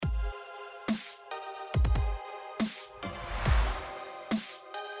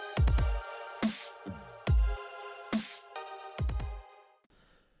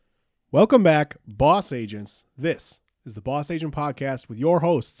Welcome back, Boss Agents. This is the Boss Agent Podcast with your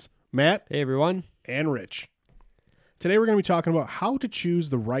hosts, Matt. Hey, everyone. And Rich. Today we're going to be talking about how to choose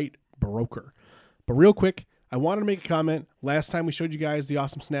the right broker. But real quick, I wanted to make a comment. Last time we showed you guys the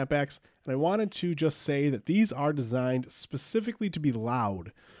awesome snapbacks, and I wanted to just say that these are designed specifically to be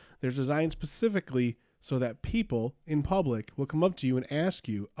loud. They're designed specifically so that people in public will come up to you and ask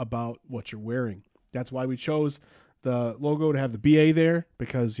you about what you're wearing. That's why we chose the logo to have the BA there,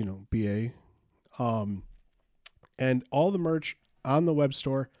 because, you know, BA. And all the merch on the web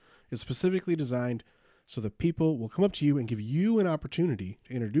store is specifically designed so that people will come up to you and give you an opportunity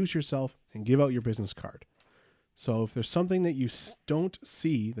to introduce yourself and give out your business card. So if there's something that you don't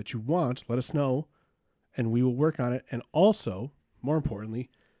see that you want, let us know and we will work on it. And also, more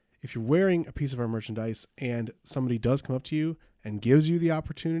importantly, if you're wearing a piece of our merchandise and somebody does come up to you and gives you the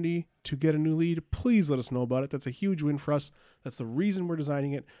opportunity to get a new lead, please let us know about it. That's a huge win for us. That's the reason we're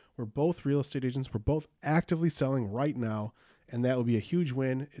designing it. We're both real estate agents. We're both actively selling right now, and that will be a huge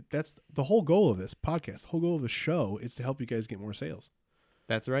win. That's the whole goal of this podcast. The whole goal of the show is to help you guys get more sales.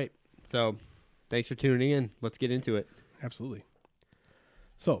 That's right. So thanks for tuning in. Let's get into it. Absolutely.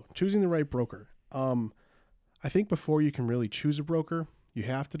 So choosing the right broker. I think before you can really choose a broker, you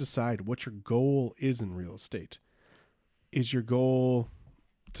have to decide what your goal is in real estate. Is your goal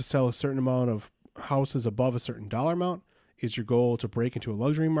to sell a certain amount of houses above a certain dollar amount? Is your goal to break into a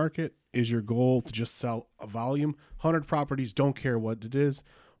luxury market? Is your goal to just sell a volume? 100 properties, don't care what it is.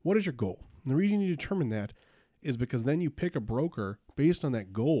 What is your goal? And the reason you determine that is because then you pick a broker based on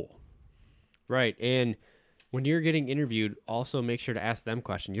that goal. Right. And when you're getting interviewed, also make sure to ask them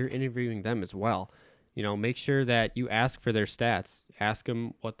questions. You're interviewing them as well. You know, make sure that you ask for their stats. Ask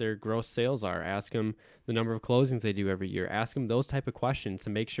them what their gross sales are. Ask them the number of closings they do every year. Ask them those type of questions to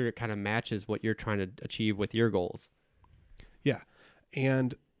make sure it kind of matches what you're trying to achieve with your goals. Yeah.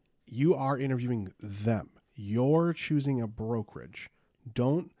 And you are interviewing them. You're choosing a brokerage.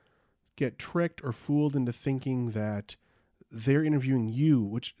 Don't get tricked or fooled into thinking that they're interviewing you,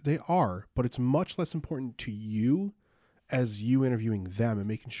 which they are, but it's much less important to you as you interviewing them and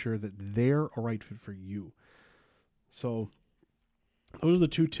making sure that they're a right fit for you. So those are the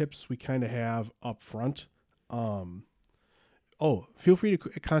two tips we kind of have up front. Feel free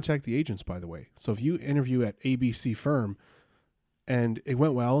to contact the agents, by the way. So if you interview at ABC firm and it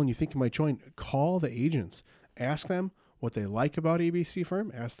went well and you think you might join, call the agents. Ask them what they like about ABC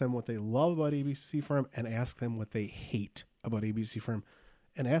firm. Ask them what they love about ABC firm, and ask them what they hate about ABC firm,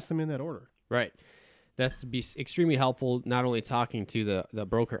 and ask them in that order. Right. That's be extremely helpful, not only talking to the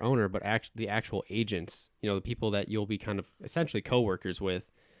broker owner, but the actual agents, you know, the people that you'll be kind of essentially coworkers with.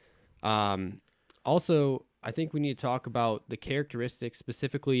 Also, I think we need to talk about the characteristics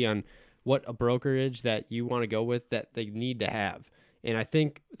specifically on what a brokerage that you want to go with that they need to have. And I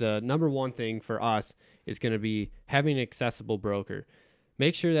think the number one thing for us is going to be having an accessible broker.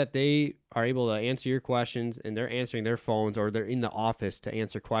 Make sure that they are able to answer your questions and they're answering their phones, or they're in the office to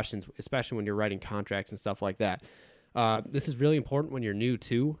answer questions, especially when you're writing contracts and stuff like that. This is really important when you're new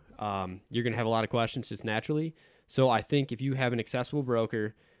too. You're going to have a lot of questions just naturally. So I think if you have an accessible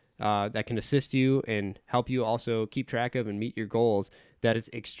broker that can assist you and help you also keep track of and meet your goals, that is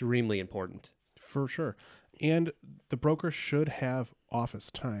extremely important. For sure. And the broker should have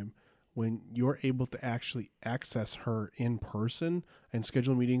office time when you're able to actually access her in person and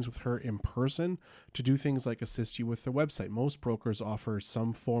schedule meetings with her in person to do things like assist you with the website. Most brokers offer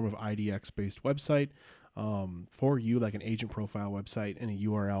some form of IDX-based website for you, like an agent profile website and a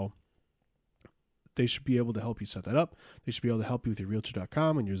URL. They should be able to help you set that up. They should be able to help you with your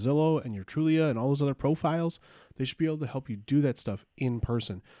Realtor.com and your Zillow and your Trulia and all those other profiles. They should be able to help you do that stuff in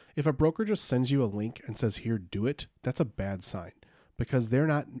person. If a broker just sends you a link and says, here, do it, that's a bad sign, because they're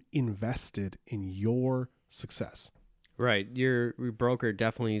not invested in your success. Right. Your broker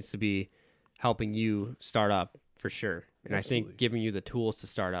definitely needs to be helping you start up for sure. And Absolutely. I think giving you the tools to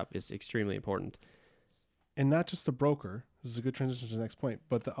start up is extremely important. And not just the broker, this is a good transition to the next point,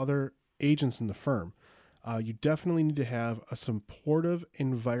 but the other agents in the firm. You definitely need to have a supportive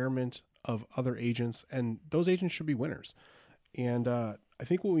environment of other agents, and those agents should be winners. And I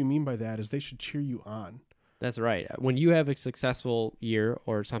think what we mean by that is they should cheer you on. That's right. When you have a successful year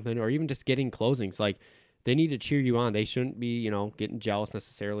or something, or even just getting closings, like, they need to cheer you on. They shouldn't be, you know, getting jealous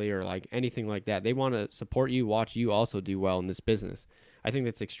necessarily or like anything like that. They want to support you, watch you also do well in this business. I think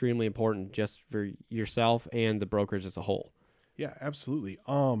that's extremely important just for yourself and the brokerage as a whole. Yeah, absolutely.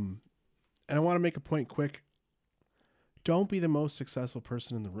 And I want to make a point quick. Don't be the most successful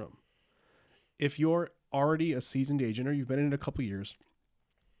person in the room. If you're already a seasoned agent or you've been in it a couple years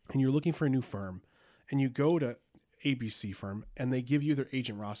and you're looking for a new firm and you go to ABC firm and they give you their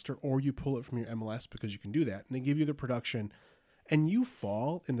agent roster, or you pull it from your MLS because you can do that, and they give you the production, and you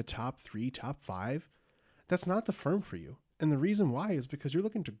fall in the top 3, top 5, that's not the firm for you. And the reason why is because you're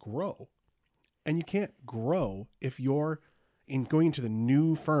looking to grow. And you can't grow if you're going into the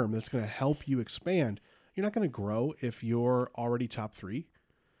new firm that's going to help you expand. You're not going to grow if you're already top 3.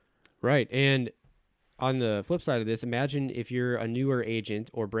 Right. And on the flip side of this, imagine if you're a newer agent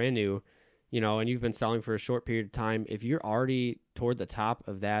or brand new, and you've been selling for a short period of time. If you're already toward the top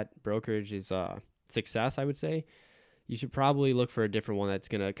of that brokerage's success, I would say, you should probably look for a different one that's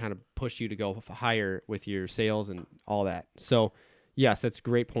going to kind of push you to go higher with your sales and all that. So, yes, that's a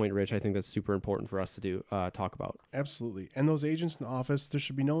great point, Rich. I think that's super important for us to talk about. Absolutely. And those agents in the office, there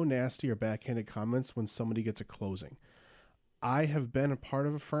should be no nasty or backhanded comments when somebody gets a closing. I have been a part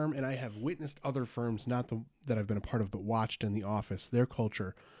of a firm, and I have witnessed other firms, that I've been a part of, but watched in the office, their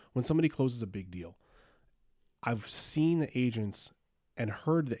culture. When somebody closes a big deal, I've seen the agents and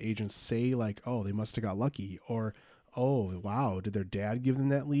heard the agents say like, oh, they must have got lucky, or, oh, wow, did their dad give them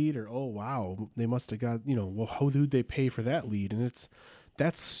that lead? Or, oh, wow, they must have got, well, how did they pay for that lead? And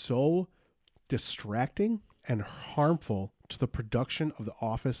that's so distracting and harmful to the production of the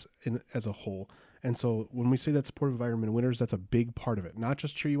office as a whole. And so when we say that supportive environment winners, that's a big part of it. Not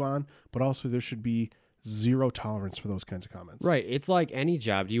just cheer you on, but also there should be zero tolerance for those kinds of comments. Right. It's like any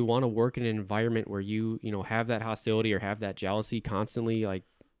job. Do you want to work in an environment where you have that hostility or have that jealousy constantly, like,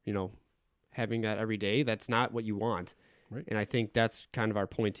 having that every day? That's not what you want. Right. And I think that's kind of our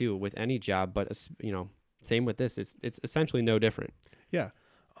point too with any job, but same with this. It's essentially no different. Yeah.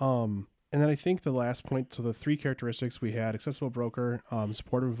 And then I think the last point, so the 3 characteristics we had: accessible broker,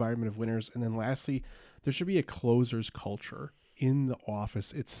 supportive environment of winners, and then lastly, there should be a closer's culture in the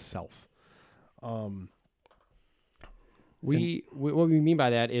office itself. What we mean by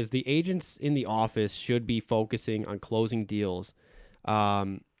that is the agents in the office should be focusing on closing deals.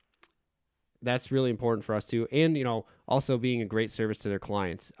 That's really important for us too. And, also being a great service to their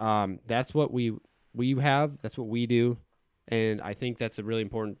clients. That's what we have. That's what we do. And I think that's really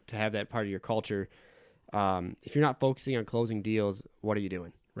important to have that part of your culture. If you're not focusing on closing deals, what are you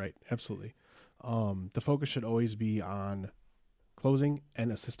doing? Right. Absolutely. The focus should always be on closing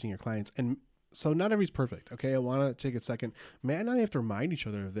and assisting your clients. And so not everybody's perfect. Okay. I want to take a second. Matt and I have to remind each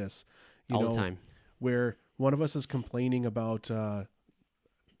other of this, all the time, where one of us is complaining about,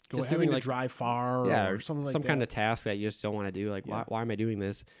 having to drive far, or something like that. Some kind of task that you just don't want to do. Like, why am I doing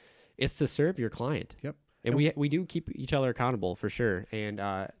this? It's to serve your client. Yep. And we do keep each other accountable for sure. And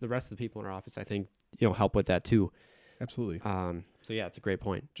the rest of the people in our office, I think, help with that too. Absolutely. So yeah, it's a great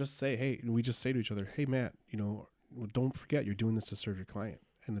point. We just say to each other, hey, Matt, don't forget you're doing this to serve your client.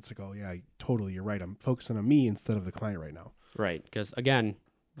 And it's like, oh yeah, totally. You're right. I'm focusing on me instead of the client right now. Right. Because again,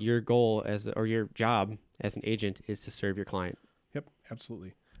 your goal or your job as an agent is to serve your client. Yep.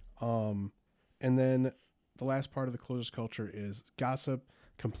 Absolutely. And then the last part of the closer's culture is gossip,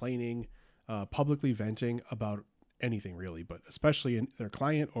 complaining, publicly venting about anything really, but especially in their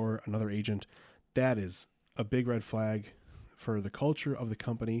client or another agent. That is a big red flag for the culture of the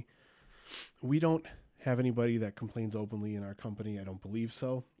company. We don't have anybody that complains openly in our company. I don't believe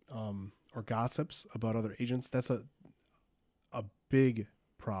so. Or gossips about other agents. That's a big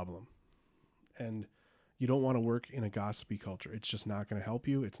problem. And you don't want to work in a gossipy culture. It's just not going to help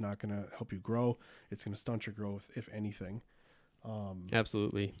you. It's not going to help you grow. It's going to stunt your growth, if anything.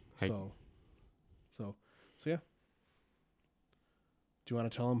 Absolutely. So yeah. Do you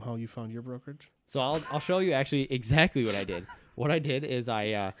want to tell them how you found your brokerage? So I'll show you actually exactly what I did. What I did is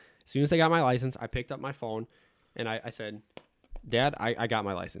as soon as I got my license, I picked up my phone and I said, Dad, I got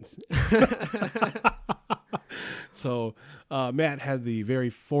my license. So Matt had the very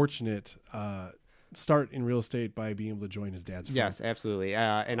fortunate start in real estate by being able to join his dad's firm. Yes, absolutely.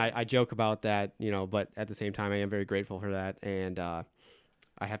 And I joke about that, but at the same time, I am very grateful for that. And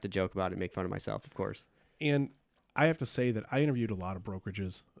I have to joke about it and make fun of myself, of course. And I have to say that I interviewed a lot of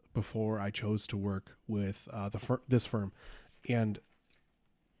brokerages before I chose to work with this firm. And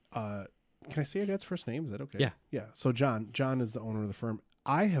can I say your dad's first name? Is that okay? Yeah. Yeah. So John is the owner of the firm.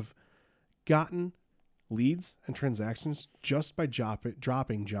 I have gotten leads and transactions just by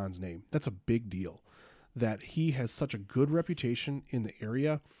dropping John's name. That's a big deal, that he has such a good reputation in the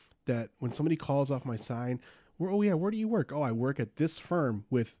area that when somebody calls off my sign, where do you work? Oh, I work at this firm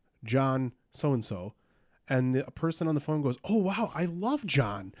with John so-and-so. And the person on the phone goes, oh, wow, I love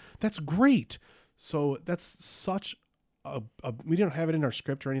John. That's great. So that's such we don't have it in our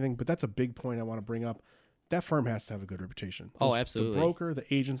script or anything, but that's a big point I want to bring up. That firm has to have a good reputation. Absolutely. The broker,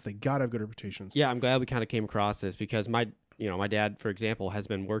 the agents, they got to have good reputations. Yeah, I'm glad we kind of came across this because my dad, for example, has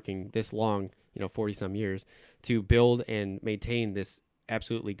been working this long 40 some years to build and maintain this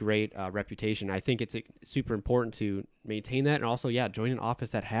absolutely great reputation. I think it's super important to maintain that, and also, join an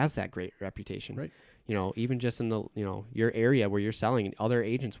office that has that great reputation. Right. Even just in the, your area where you're selling, and other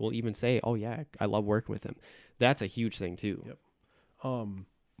agents will even say, oh yeah, I love working with him. That's a huge thing too. Yep.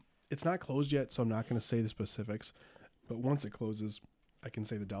 It's not closed yet, so I'm not going to say the specifics, but once it closes, I can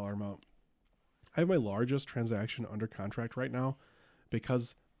say the dollar amount. I have my largest transaction under contract right now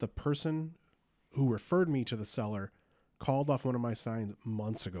because the person who referred me to the seller called off one of my signs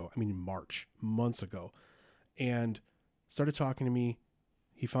months ago. Months ago, and started talking to me.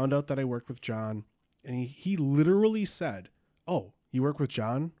 He found out that I worked with John, and he literally said, "Oh, you work with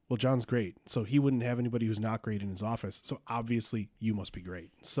John? Well, John's great. So he wouldn't have anybody who's not great in his office. So obviously you must be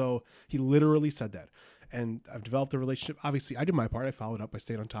great." So he literally said that. And I've developed a relationship. Obviously, I did my part. I followed up. I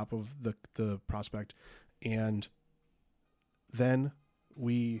stayed on top of the prospect. And then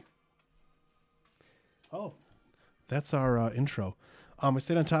that's our intro. I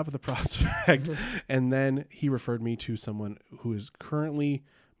stayed on top of the prospect, and then he referred me to someone who is currently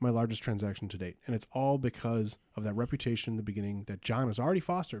my largest transaction to date. And it's all because of that reputation in the beginning that John has already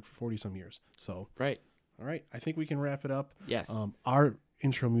fostered for 40 some years. So, right. All right. I think we can wrap it up. Yes. Our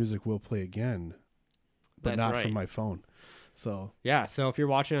intro music will play again, but That's not right. from my phone. So so if you're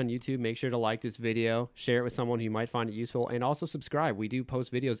watching on YouTube, make sure to like this video, share it with someone who might find it useful, and also subscribe. We do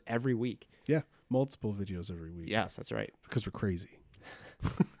post videos every week. Yeah, multiple videos every week. Yes, that's right. Because we're crazy.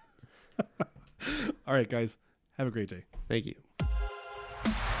 All right, guys. Have a great day. Thank you.